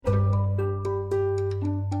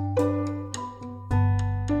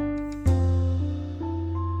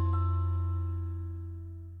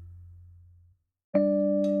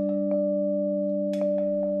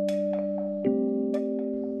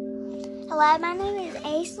My name is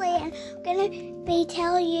Aisley, and I'm gonna be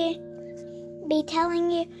telling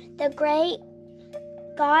you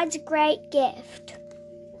God's great gift.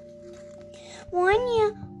 One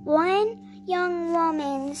young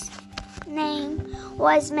woman's name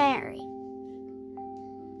was Mary.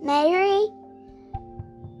 Mary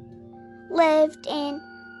lived in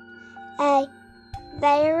a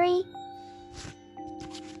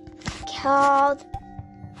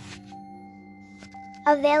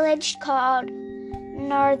village called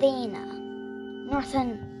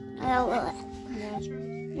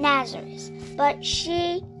Nazareth. But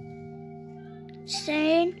she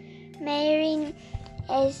soon married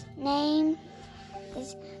a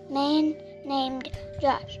man named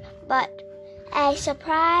Josh. But a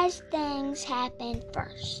surprise things happened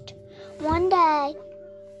first. One day,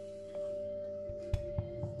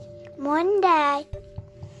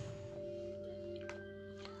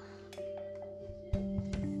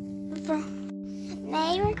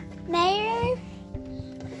 Mary,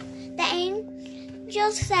 the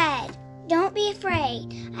angel said, "Don't be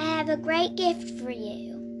afraid. I have a great gift for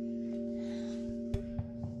you.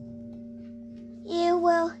 You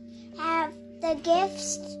will have the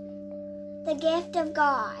gift of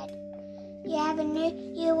God.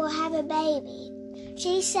 You will have a baby."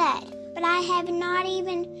 She said, "But I have not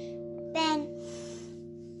even been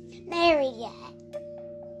married yet."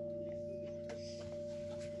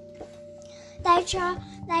 They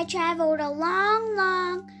traveled a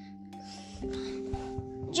long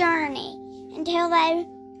journey until they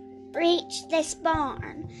reached this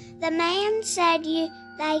barn. The man said they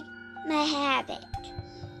may have it.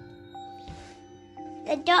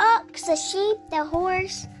 The ducks, the sheep, the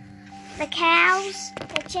horse, the cows,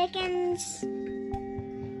 the chickens,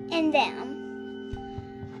 and them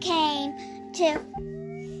came to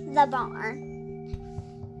the barn.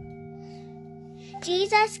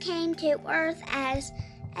 Jesus came to earth as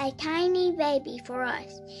a tiny baby for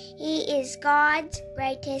us. He is God's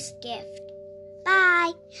greatest gift.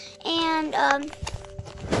 Bye. And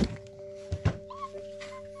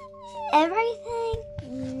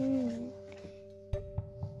everything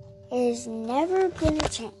is never gonna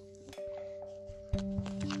change.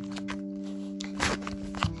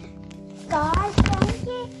 God, thank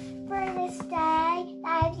you for this day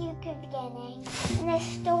that you could beginning and this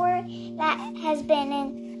story that has been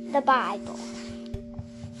in the Bible.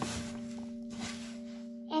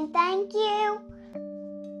 And thank you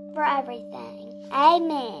for everything.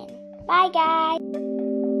 Amen. Bye, guys.